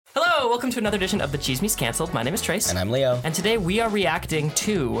Hello, welcome to another edition of the Chismes Cancelled. My name is Trace. And I'm Leo. And today we are reacting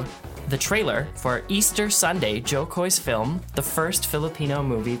to the trailer for Easter Sunday, Jo Koy's film, the first Filipino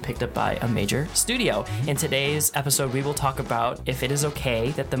movie picked up by a major studio. In today's episode, we will talk about if it is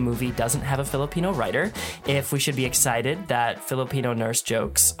okay that the movie doesn't have a Filipino writer, if we should be excited that Filipino nurse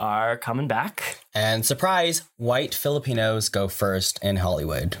jokes are coming back. And surprise, white Filipinos go first in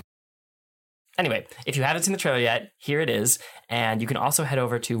Hollywood. Anyway, if you haven't seen the trailer yet, here it is. And you can also head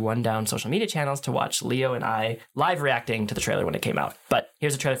over to One Down social media channels to watch Leo and I live reacting to the trailer when it came out. But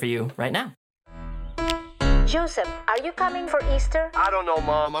here's a trailer for you right now. Joseph, are you coming for Easter? I don't know,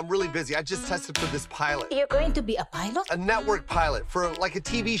 Mom. I'm really busy. I just tested for this pilot. You're going to be a pilot? A network pilot for like a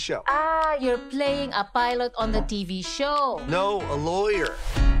TV show. Ah, you're playing a pilot on the TV show. No, a lawyer.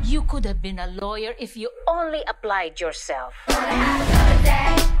 You could have been a lawyer if you only applied yourself.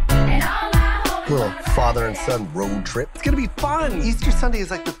 Little father and son road trip. It's gonna be fun. Easter Sunday is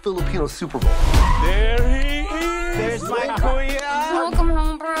like the Filipino Super Bowl. There he is. There's my kuya. Welcome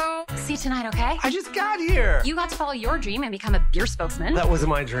home, bro. See you tonight, okay? I just got here. You got to follow your dream and become a beer spokesman. That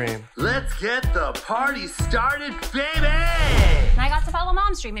wasn't my dream. Let's get the party started, baby. And I got to follow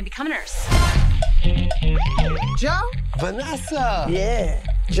mom's dream and become a nurse. Joe? Vanessa. Yeah,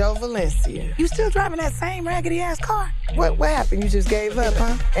 Joe Valencia. You still driving that same raggedy-ass car? What happened? You just gave up,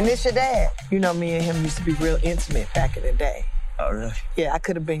 huh? And this your dad? You know, me and him used to be real intimate back in the day. Oh, really? Yeah, I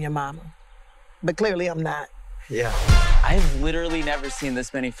could have been your mama. But clearly I'm not. Yeah. I've literally never seen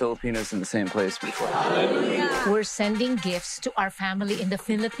this many Filipinos in the same place before. We're sending gifts to our family in the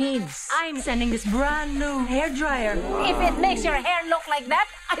Philippines. I'm sending this brand new hairdryer. If it makes your hair look like that,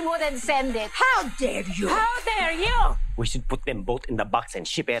 I wouldn't send it. How dare you? How dare you? We should put them both in the box and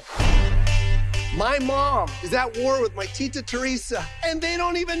ship it. My mom is at war with my Tita Teresa, and they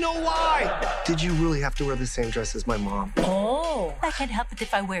don't even know why. Did you really have to wear the same dress as my mom? Oh, I can't help it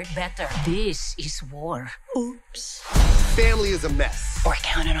if I wear it better. This is war. Oops. Family is a mess. We're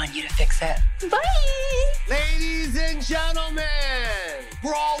counting on you to fix it. Bye! Ladies and gentlemen,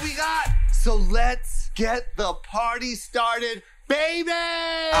 we're all we got. So let's get the party started, baby!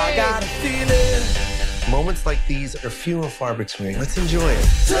 I got a feeling. Moments like these are few and far between. Let's enjoy it.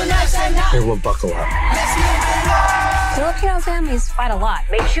 Tonight's the night. Everyone buckle up. Filipino families fight a lot,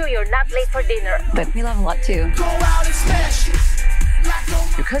 Make sure you're not late for dinner. but we love a lot too. Go out and smash it.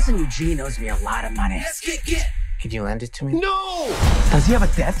 Your cousin Eugene owes me a lot of money. Let's get. Could you lend it to me? No! Does he have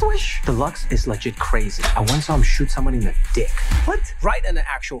a death wish? Deluxe is legit crazy. I once saw him shoot someone in the dick. What? Right in the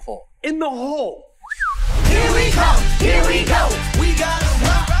actual hole. In the hole. Here we go. Here we go. We gotta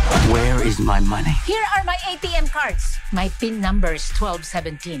rock. Where is my money? Here are my ATM cards. My PIN number is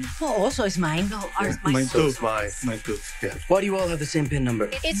 1217. Oh, also is mine. No, ours, mine. So is mine. My tooth. Yeah. Why do you all have the same PIN number?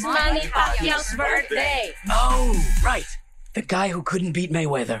 It's Manny Pacquiao's birthday. Oh, right. The guy who couldn't beat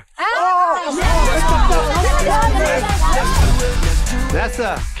Mayweather.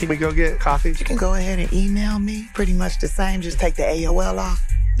 Nessa, can we go get coffee? You can go ahead and email me. Pretty much the same. Just take the AOL off.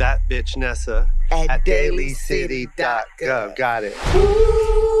 That bitch Nessa At dailycity.gov. Got it.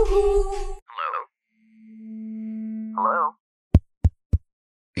 Hello?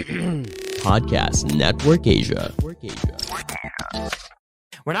 Podcast Network Asia.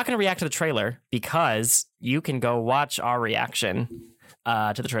 We're not going to react to the trailer because you can go watch our reaction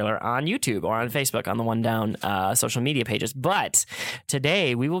to the trailer on YouTube or on Facebook on the One Down social media pages. But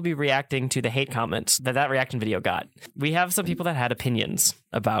today we will be reacting to the hate comments that reaction video got. We have some people that had opinions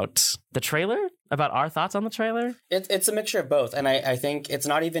about the trailer, about our thoughts on the trailer. It's a mixture of both. And I think it's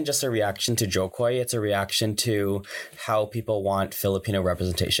not even just a reaction to Jo Koy. It's a reaction to how people want Filipino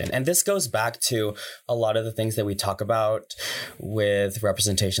representation. And this goes back to a lot of the things that we talk about with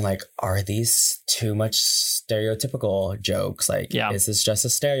representation. Like, are these too much stereotypical jokes? Like, is this just a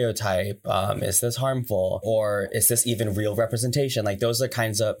stereotype? Is this harmful? Or is this even real representation? Like, those are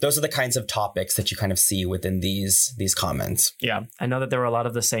the kinds of topics that you kind of see within these comments. Yeah, I know that there were a lot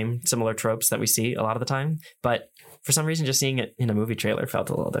of the similar tropes that we see a lot of the time, but for some reason, just seeing it in a movie trailer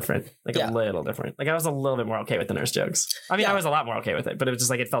felt a little different. A little different. Like, I was a little bit more okay with the nurse jokes. I mean, I was a lot more okay with it, but it was just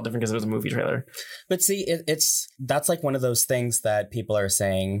like, it felt different because it was a movie trailer. But see, that's like one of those things that people are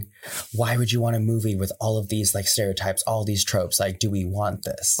saying, why would you want a movie with all of these like stereotypes, all these tropes? Like, do we want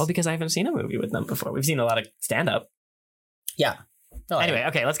this? Well, because I haven't seen a movie with them before. We've seen a lot of stand-up. Yeah. Anyway,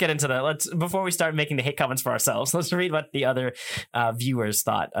 okay, let's get into before we start making the hate comments for ourselves, let's read what the other viewers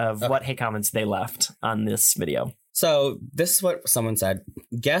thought of what hate comments they left on this video. So this is what someone said.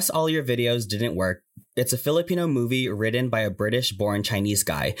 Guess all your videos didn't work. It's a Filipino movie written by a British-born Chinese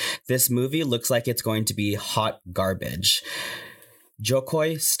guy. This movie looks like it's going to be hot garbage. Jo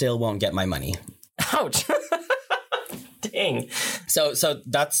Koy still won't get my money. Ouch. Dang. So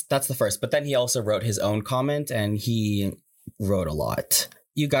that's the first. But then he also wrote his own comment, and he wrote a lot.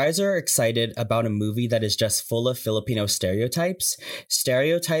 You guys are excited about a movie that is just full of Filipino stereotypes?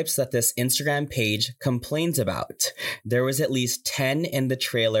 Stereotypes that this Instagram page complains about. There was at least 10 in the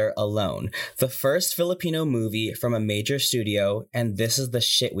trailer alone. The first Filipino movie from a major studio, and this is the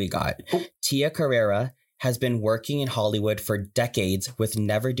shit we got. Tia Carrera has been working in Hollywood for decades with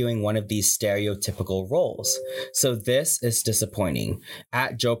never doing one of these stereotypical roles. So this is disappointing.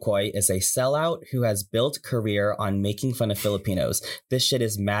 At Jokoy is a sellout who has built career on making fun of Filipinos. This shit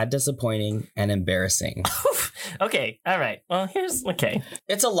is mad disappointing and embarrassing. Okay, all right. Well, okay.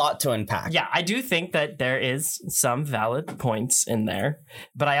 It's a lot to unpack. Yeah, I do think that there is some valid points in there,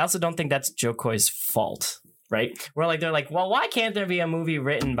 but I also don't think that's Jokoy's fault, right? Where they're like, well, why can't there be a movie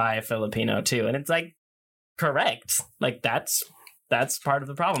written by a Filipino too? And it's like, correct. Like that's part of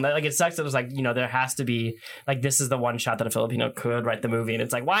the problem. Like it sucks that it's like, there has to be like, this is the one shot that a Filipino could write the movie, and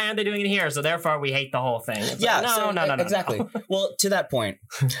it's like, why aren't they doing it here? So therefore we hate the whole thing. It's yeah, like, no, exactly. No. Well, to that point,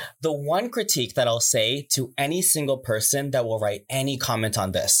 the one critique that I'll say to any single person that will write any comment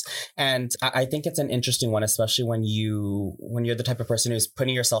on this, and I think it's an interesting one, especially when you're the type of person who's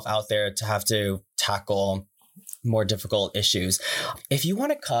putting yourself out there to have to tackle more difficult issues. If you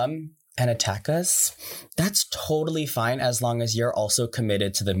want to come and attack us, that's totally fine as long as you're also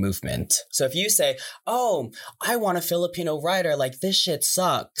committed to the movement. So if you say, oh, I want a Filipino writer, like this shit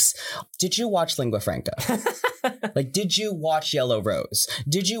sucks. Did you watch Lingua Franca? Like, did you watch Yellow Rose?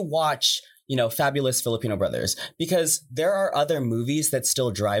 Did you watch Fabulous Filipino Brothers? Because there are other movies that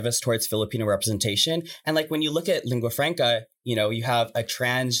still drive us towards Filipino representation. And like when you look at Lingua Franca, you have a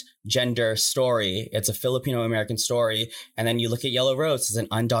transgender story. It's a Filipino-American story. And then you look at Yellow Rose, it's an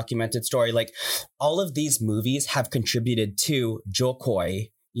undocumented story. Like all of these movies have contributed to Jokoy,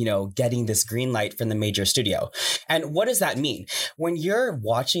 getting this green light from the major studio. And what does that mean? When you're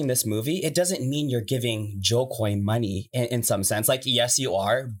watching this movie, it doesn't mean you're giving Jokoy money in some sense. Like, yes, you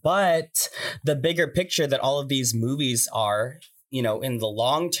are. But the bigger picture that all of these movies are, in the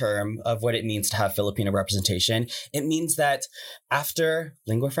long term of what it means to have Filipino representation, it means that after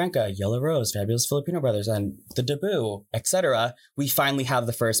Lingua Franca, Yellow Rose, Fabulous Filipino Brothers, and The Debut, etc., we finally have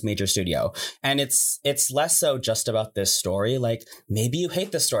the first major studio. And it's less so just about this story. Like, maybe you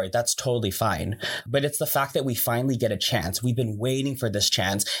hate this story. That's totally fine. But it's the fact that we finally get a chance. We've been waiting for this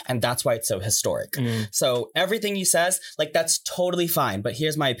chance, and that's why it's so historic. So everything he says, like, that's totally fine. But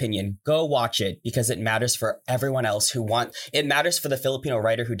here's my opinion. Go watch it because it matters for everyone else it matters for the Filipino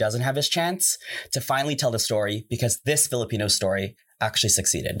writer who doesn't have his chance to finally tell the story, because this Filipino story actually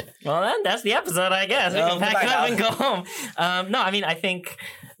succeeded. Well, then that's the episode, I guess. We can pack up and go home. I think,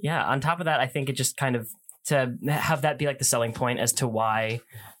 on top of that, I think it just kind of, to have that be like the selling point as to why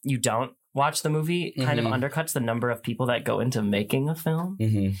you don't watch the movie kind of undercuts the number of people that go into making a film.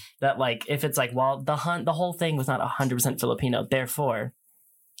 That like, if it's like, well, the whole thing was not 100% Filipino, therefore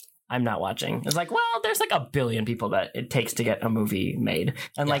I'm not watching. It's like, well, there's like 1 billion people that it takes to get a movie made.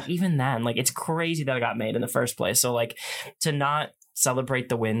 And like, even then, like, it's crazy that it got made in the first place. So like, to not celebrate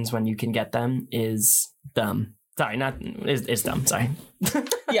the wins when you can get them is dumb. Sorry, is dumb. Sorry.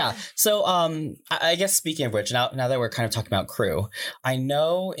 Yeah. So I guess speaking of which, now that we're kind of talking about crew, I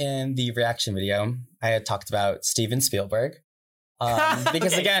know in the reaction video, I had talked about Steven Spielberg.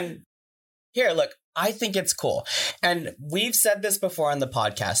 Because again, here, look, I think it's cool. And we've said this before on the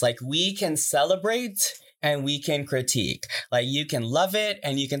podcast. Like, we can celebrate and we can critique. Like, you can love it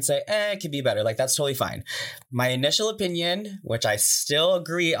and you can say, it could be better. Like, that's totally fine. My initial opinion, which I still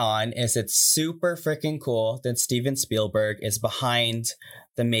agree on, is it's super freaking cool that Steven Spielberg is behind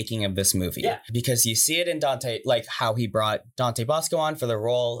the making of this movie. Yeah. Because you see it in Dante, like how he brought Dante Bosco on for the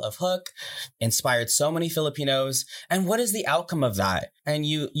role of Hook, inspired so many Filipinos. And what is the outcome of that? And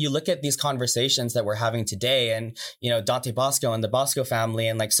you look at these conversations that we're having today, and, Dante Bosco and the Bosco family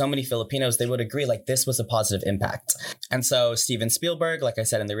and like so many Filipinos, they would agree like this was a positive impact. And so Steven Spielberg, like I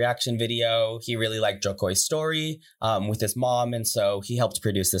said in the reaction video, he really liked Jokoy's story with his mom. And so he helped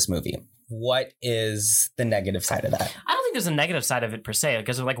produce this movie. What is the negative side of that? I don't think there's a negative side of it per se,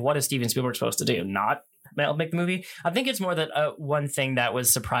 because like, what is Steven Spielberg supposed to do? Not make the movie? I think it's more that one thing that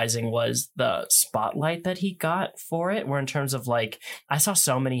was surprising was the spotlight that he got for it, where in terms of like, I saw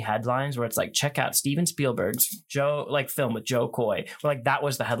so many headlines where it's like, check out Steven Spielberg's film with Jokoy, where like that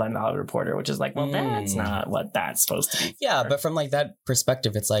was the headline of the Hollywood Reporter, which is like, well, that's not what that's supposed to be. Yeah, but from like that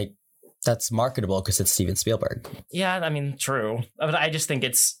perspective, it's like, that's marketable because it's Steven Spielberg. Yeah, I mean, true. But I just think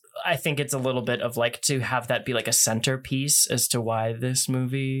I think it's a little bit of like, to have that be like a centerpiece as to why this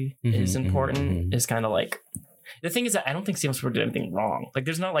movie is important is kind of like, The thing is that I don't think Steven Spielberg did anything wrong. Like,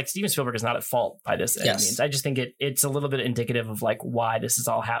 there's not like Steven Spielberg is not at fault by this any means. I just think it's a little bit indicative of like why this is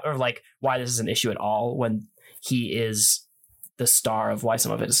all or like why this is an issue at all when he is the star of why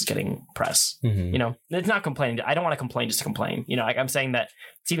some of it is getting press. You know, it's not complaining. I don't want to complain just to complain. You know, like I'm saying that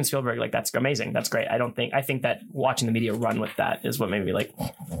Steven Spielberg, like that's amazing. That's great. I think that watching the media run with that is what made me like,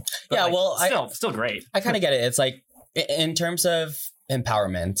 yeah, like, well, still great. I kind of get it. It's like in terms of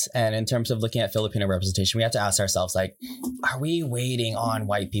empowerment and in terms of looking at Filipino representation, we have to ask ourselves, like, are we waiting on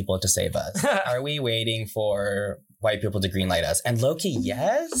white people to save us? Are we waiting for white people to greenlight us? And low-key,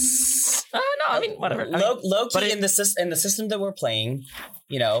 yes. No, I mean, whatever. Low-key in the system that we're playing,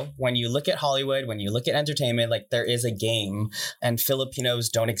 you know, when you look at Hollywood, when you look at entertainment, like there is a game and Filipinos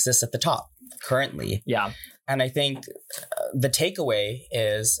don't exist at the top currently. Yeah. And I think the takeaway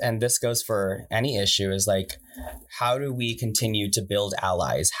is, and this goes for any issue, is like, how do we continue to build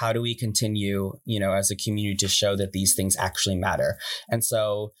allies? How do we continue, you know, as a community to show that these things actually matter? And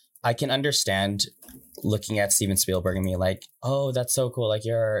so I can understand looking at Steven Spielberg and being like, oh, that's so cool. Like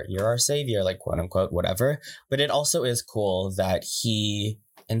you're our savior, like quote unquote, whatever. But it also is cool that he,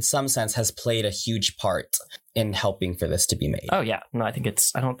 in some sense, has played a huge part in helping for this to be made. Oh, yeah. No, I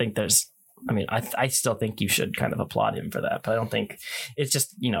still think you should kind of applaud him for that, but I don't think it's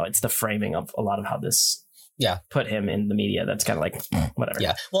just, you know, it's the framing of a lot of how this put him in the media. That's kind of like, whatever.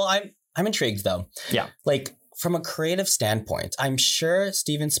 Yeah. Well, I'm intrigued though. Yeah. Like from a creative standpoint, I'm sure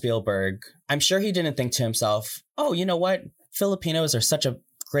Steven Spielberg, I'm sure he didn't think to himself, oh, you know what? Filipinos are such a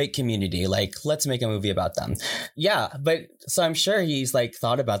great community. Like, let's make a movie about them. Yeah. But so I'm sure he's like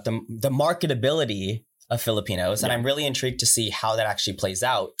thought about the marketability of Filipinos. And I'm really intrigued to see how that actually plays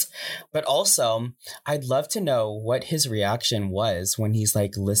out. But also, I'd love to know what his reaction was when he's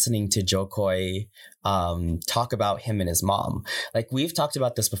like listening to Jo Koy talk about him and his mom. Like we've talked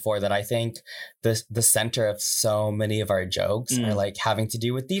about this before, that I think the center of so many of our jokes are like having to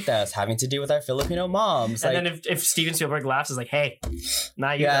do with titas, having to do with our Filipino moms. And like, then if Steven Spielberg laughs, it's like, hey,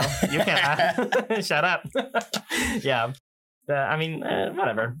 nah, you know, you can't shut up. Yeah. I mean,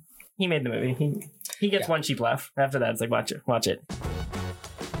 whatever. He made the movie. He gets one cheap laugh. After that, it's like, watch it.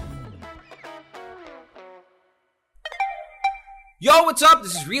 Yo, what's up?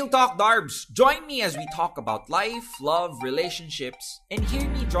 This is Real Talk Darbs. Join me as we talk about life, love, relationships, and hear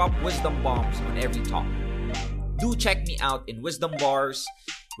me drop wisdom bombs on every talk. Do check me out in Wisdom Bars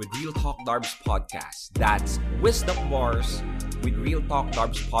with Real Talk Darbs podcast. That's Wisdom Bars with Real Talk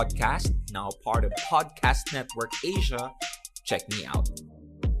Darbs podcast, now part of Podcast Network Asia. Check me out.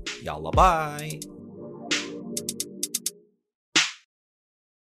 Yalla, bye.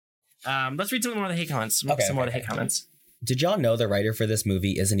 Let's read some more of the hate comments. Hate comments. Did y'all know the writer for this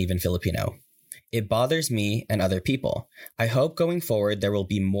movie isn't even Filipino? It bothers me and other people. I hope going forward there will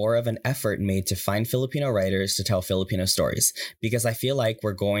be more of an effort made to find Filipino writers to tell Filipino stories, because I feel like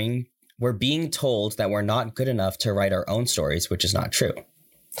we're being told that we're not good enough to write our own stories, which is not true.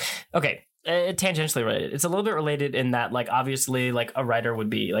 Okay. Tangentially related. It's a little bit related in that, like, obviously, like, a writer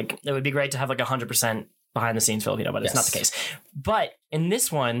would be, like, it would be great to have, like, 100% behind the scenes Filipino, but it's not the case. But in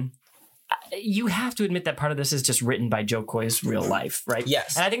this one, you have to admit that part of this is just written by Jo Koy's real life, right?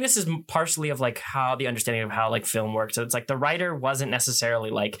 Yes. And I think this is partially of, like, how the understanding of how, like, film works. So it's like the writer wasn't necessarily,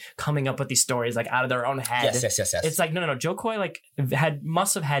 like, coming up with these stories, like, out of their own head. Yes. It's like, no. Jo Koy, like,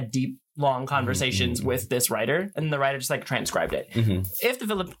 must have had deep, long conversations with this writer, and the writer just, like, transcribed it. If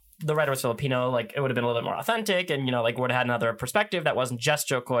the writer was Filipino, like, it would have been a little bit more authentic, and, you know, like, would have had another perspective that wasn't just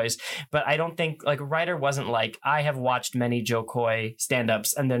Jo Koy's. But I don't think, like, a writer wasn't like, I have watched many Jo Koy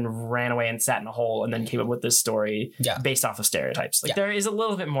stand-ups and then ran away and sat in a hole and then came up with this story based off of stereotypes. Like, there is a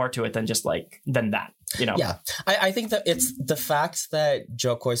little bit more to it than just, like, than that, you know? Yeah. I think that it's the fact that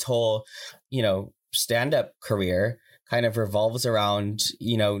Jo Koy's whole, you know, stand-up career kind of revolves around,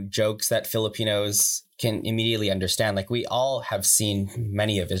 you know, jokes that Filipinos can immediately understand. Like, we all have seen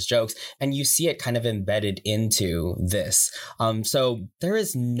many of his jokes, and you see it kind of embedded into this. So there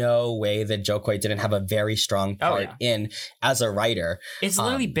is no way that Jo Koy didn't have a very strong part in as a writer. It's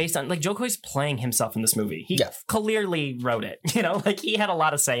literally based on, like, Jo Koy's playing himself in this movie. He clearly wrote it, you know, like, he had a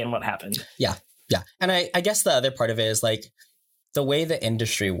lot of say in what happened. Yeah. And I guess the other part of it is, like, the way the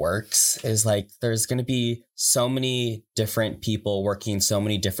industry works is, like, there's going to be so many different people working in so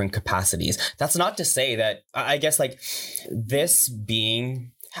many different capacities. That's not to say that, I guess, like, this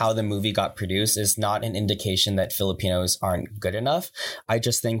being how the movie got produced is not an indication that Filipinos aren't good enough. I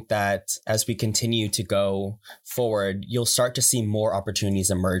just think that as we continue to go forward, you'll start to see more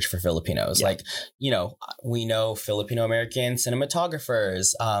opportunities emerge for Filipinos. Like, you know, we know Filipino American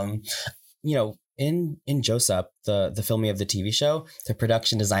cinematographers, you know, in Joseph, the filming of the TV show, the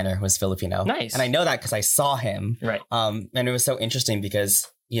production designer was Filipino. Nice. And I know that because I saw him. Right. And it was so interesting because,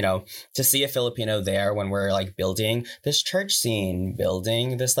 you know, to see a Filipino there when we're like building this church scene,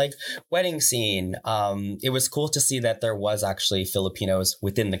 building this like wedding scene, it was cool to see that there was actually Filipinos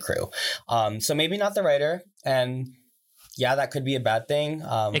within the crew. So maybe not the writer, and yeah, that could be a bad thing.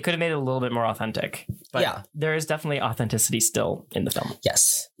 It could have made it a little bit more authentic, but yeah, there is definitely authenticity still in the film.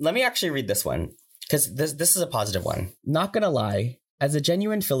 Yes. Let me actually read this one because this is a positive one. Not gonna lie, as a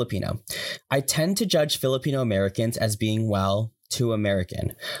genuine Filipino, I tend to judge Filipino Americans as being, well, too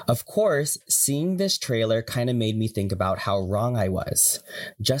American. Of course, seeing this trailer kind of made me think about how wrong I was.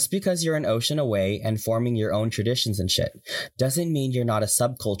 Just because you're an ocean away and forming your own traditions and shit doesn't mean you're not a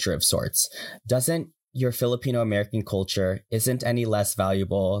subculture of sorts. Doesn't your Filipino American culture isn't any less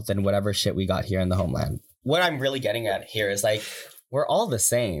valuable than whatever shit we got here in the homeland. What I'm really getting at here is like, we're all the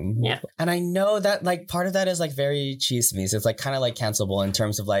same. Yeah. And I know that like part of that is like very chismis. So it's like kind of like cancelable in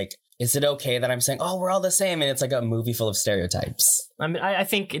terms of like, is it okay that I'm saying, oh, we're all the same? And it's like a movie full of stereotypes. I mean, I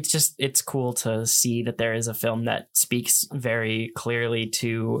think it's cool to see that there is a film that speaks very clearly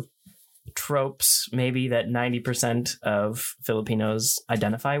to tropes maybe that 90% of Filipinos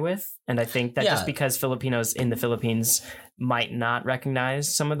identify with. And I think that just because Filipinos in the Philippines might not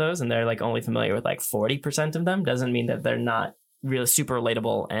recognize some of those and they're like only familiar with like 40% of them doesn't mean that they're not really super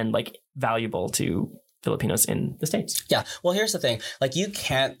relatable and like valuable to Filipinos in the States. Yeah. Well, here's the thing. Like, you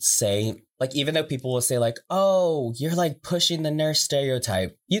can't say, like, even though people will say, like, oh, you're, like, pushing the nurse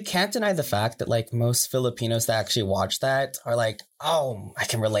stereotype, you can't deny the fact that, like, most Filipinos that actually watch that are like, oh, I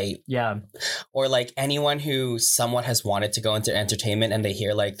can relate. Yeah. Or, like, anyone who somewhat has wanted to go into entertainment and they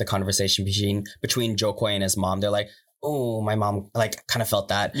hear, like, the conversation between Jo Koy and his mom, they're like, oh, my mom, like, kind of felt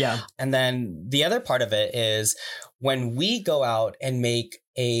that. Yeah. And then the other part of it is when we go out and make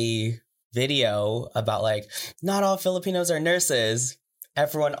a video about like not all Filipinos are nurses,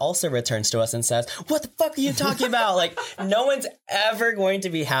 everyone also returns to us and says, what the fuck are you talking about? Like, no one's ever going to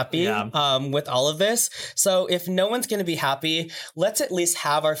be happy with all of this. So if no one's going to be happy, let's at least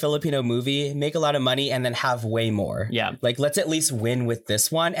have our Filipino movie, make a lot of money, and then have way more. Yeah. Like, let's at least win with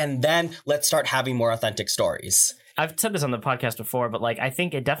this one, and then let's start having more authentic stories. I've said this on the podcast before, but like, I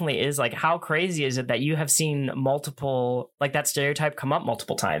think it definitely is like, how crazy is it that you have seen multiple, like that stereotype come up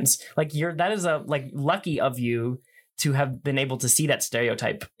multiple times? Like that is a like lucky of you to have been able to see that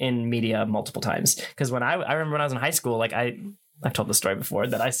stereotype in media multiple times. Because when I remember when I was in high school, like I've told the story before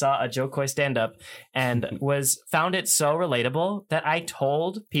that I saw a Jo Koy stand up and found it so relatable that I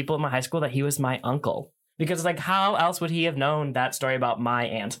told people in my high school that he was my uncle. Because like, how else would he have known that story about my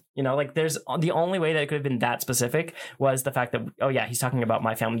aunt? You know, like there's the only way that it could have been that specific was the fact that, oh yeah, he's talking about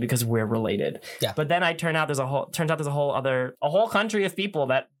my family because we're related. Yeah. But then turns out there's a whole country of people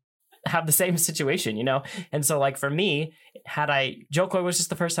that have the same situation, you know? And so like for me, Jo Koy was just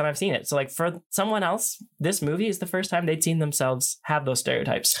the first time I've seen it. So like for someone else, this movie is the first time they'd seen themselves have those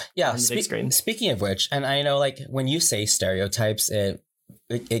stereotypes. Yeah. On the big screen. Speaking of which, and I know like when you say stereotypes,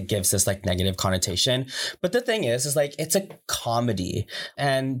 it gives this like negative connotation. But the thing is like, it's a comedy.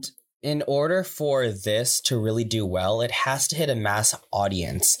 And in order for this to really do well, it has to hit a mass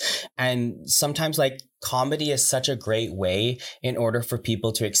audience. And sometimes like comedy is such a great way in order for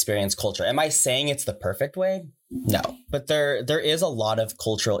people to experience culture. Am I saying it's the perfect way? No, but there is a lot of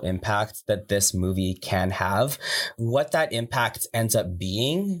cultural impact that this movie can have. What that impact ends up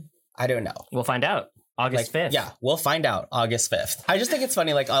being, I don't know. We'll find out. August 5th. Yeah, we'll find out August 5th. I just think it's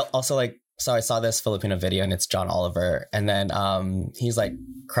funny. Like, also, like, so I saw this Filipino video and it's John Oliver. And then he's like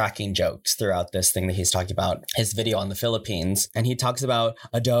cracking jokes throughout this thing that he's talking about, his video on the Philippines. And he talks about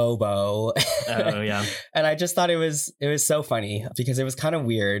adobo. Oh, yeah. And I just thought it was so funny because it was kind of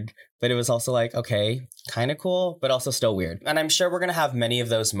weird, but it was also like, okay, kind of cool, but also still weird. And I'm sure we're going to have many of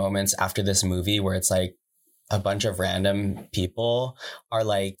those moments after this movie where it's like a bunch of random people are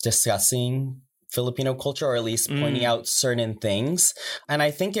like discussing Filipino culture, or at least pointing out certain things. And I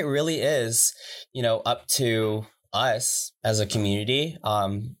think it really is, you know, up to us as a community,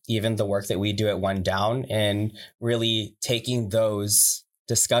 even the work that we do at One Down, and really taking those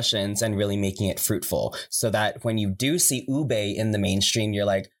discussions and really making it fruitful so that when you do see ube in the mainstream, you're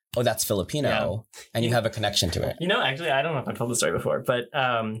like, oh, that's Filipino, and you have a connection to it. You know, actually, I don't know if I've told the story before, but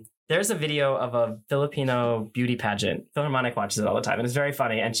there's a video of a Filipino beauty pageant. Philharmonic watches it all the time, and it's very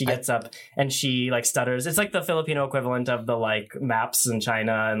funny. And she gets up and she like stutters. It's like the Filipino equivalent of the like maps in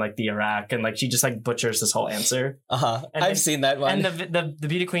China and like the Iraq, and like she just like butchers this whole answer. I've seen that one. And the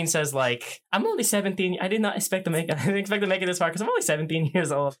beauty queen says like, "I'm only 17. I did not expect to make it. I didn't expect to make it this far because I'm only 17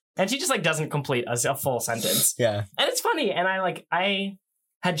 years old." And she just like doesn't complete a full sentence. Yeah, and it's funny. And I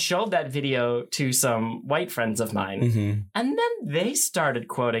had showed that video to some white friends of mine, and then they started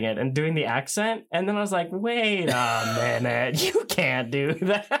quoting it and doing the accent, and then I was like, wait a minute, you can't do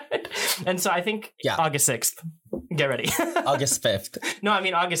that. And so I think August 6th, get ready. August 5th. No, I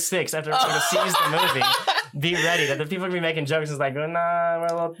mean August 6th, after everyone sees the movie, be ready that the people are going to be making jokes. It's like,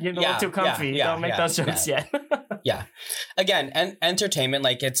 nah, you're a little too comfy. Don't make those jokes yet. Yeah. Again, and entertainment,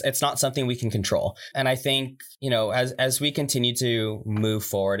 like it's not something we can control. And I think, you know, as we continue to move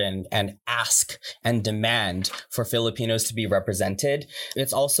forward and ask and demand for Filipinos to be represented,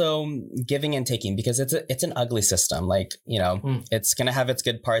 it's also giving and taking, because it's an ugly system. Like, you know, it's going to have its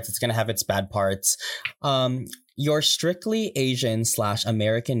good parts. It's going to have its bad parts. Your strictly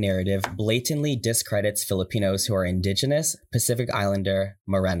Asian/American narrative blatantly discredits Filipinos who are indigenous, Pacific Islander,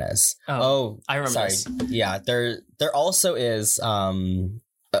 Morenas. Oh, I remember. Sorry. Yeah, there also is,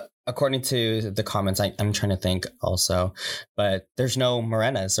 according to the comments, I'm trying to think also, but there's no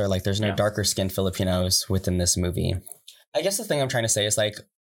Morenas, or like there's no darker skinned Filipinos within this movie. I guess the thing I'm trying to say is, like,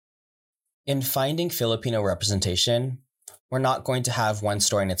 in finding Filipino representation, we're not going to have one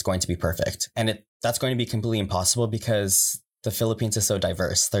story and it's going to be perfect. And that's going to be completely impossible because the Philippines is so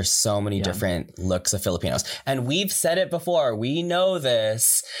diverse. There's so many different looks of Filipinos. And we've said it before. We know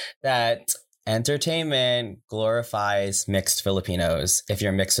this, that entertainment glorifies mixed Filipinos, if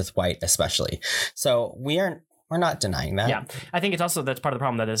you're mixed with white especially. So we're not denying that. Yeah. I think that's part of the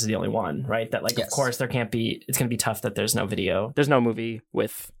problem that this is the only one, right? That, like, of course it's going to be tough that there's no video. There's no movie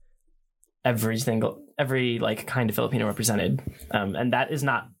with every like kind of Filipino represented. And that is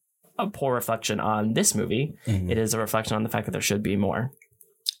not a poor reflection on this movie. It is a reflection on the fact that there should be more.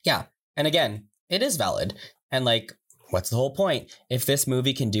 Yeah. And again, it is valid. And like, what's the whole point? If this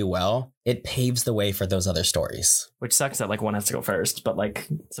movie can do well, it paves the way for those other stories. Which sucks that like one has to go first, but like,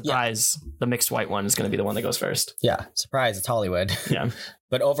 surprise, the mixed white one is going to be the one that goes first. Yeah. Surprise. It's Hollywood. Yeah.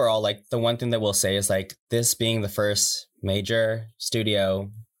 But overall, like, the one thing that we'll say is, like, this being the first major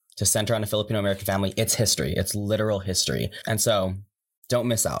studio to center on a Filipino-American family, it's history. It's literal history. And so don't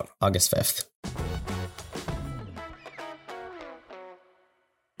miss out. August 5th.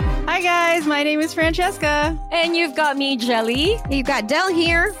 Hi guys, my name is Francesca. And you've got me, Jelly. You've got Del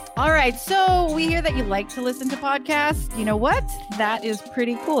here. All right, so we hear that you like to listen to podcasts. You know what? That is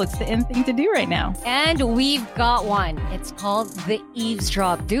pretty cool. It's the in thing to do right now. And we've got one. It's called The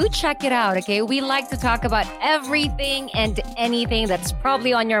Eavesdrop. Do check it out, okay? We like to talk about everything and anything that's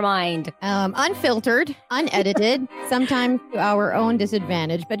probably on your mind. Unfiltered, unedited, sometimes to our own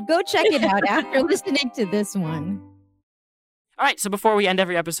disadvantage. But go check it out after listening to this one. All right, so before we end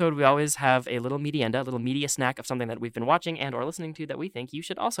every episode, we always have a little medienda, a little media snack of something that we've been watching and or listening to that we think you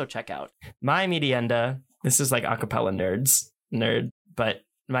should also check out. My medienda, this is like acapella nerd, but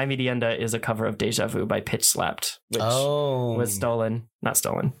my medienda is a cover of Deja Vu by Pitch Slapped, which was not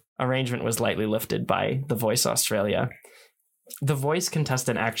stolen. Arrangement was lightly lifted by The Voice Australia. The Voice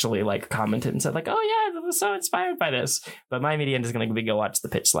contestant actually like commented and said like, oh yeah, I was so inspired by this. But my medienda is going to be go watch the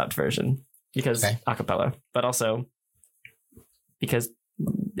Pitch Slapped version because acapella, but also because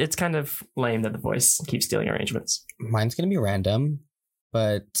it's kind of lame that The Voice keeps stealing arrangements. Mine's going to be random,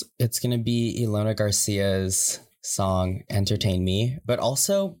 but it's going to be Ilona Garcia's song Entertain Me. But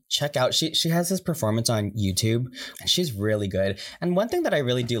also check out, she has this performance on YouTube and she's really good. And one thing that I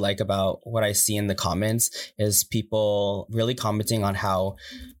really do like about what I see in the comments is people really commenting on how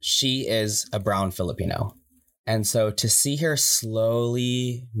she is a brown Filipino. And so to see her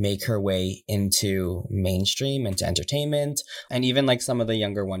slowly make her way into mainstream, into entertainment, and even like some of the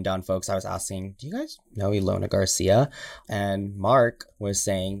younger One Down folks, I was asking, do you guys know Ilona Garcia? And Mark was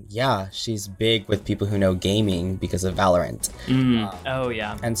saying, yeah, she's big with people who know gaming because of Valorant. Oh,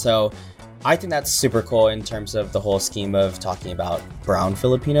 yeah. And so I think that's super cool in terms of the whole scheme of talking about brown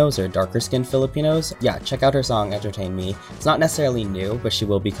Filipinos or darker skinned Filipinos. Yeah, check out her song, Entertain Me. It's not necessarily new, but she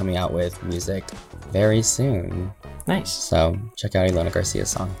will be coming out with music very soon. Nice. So check out Ilona Garcia's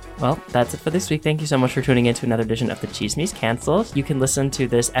song. Well, that's it for this week. Thank you so much for tuning in to another edition of the Chismes Cancelled. You can listen to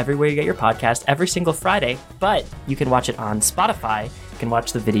this everywhere you get your podcast every single Friday, but you can watch it on Spotify. You can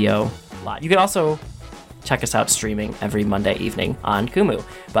watch the video live. You can also check us out streaming every Monday evening on Kumu.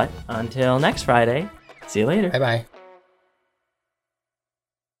 But until next Friday, see you later. Bye-bye.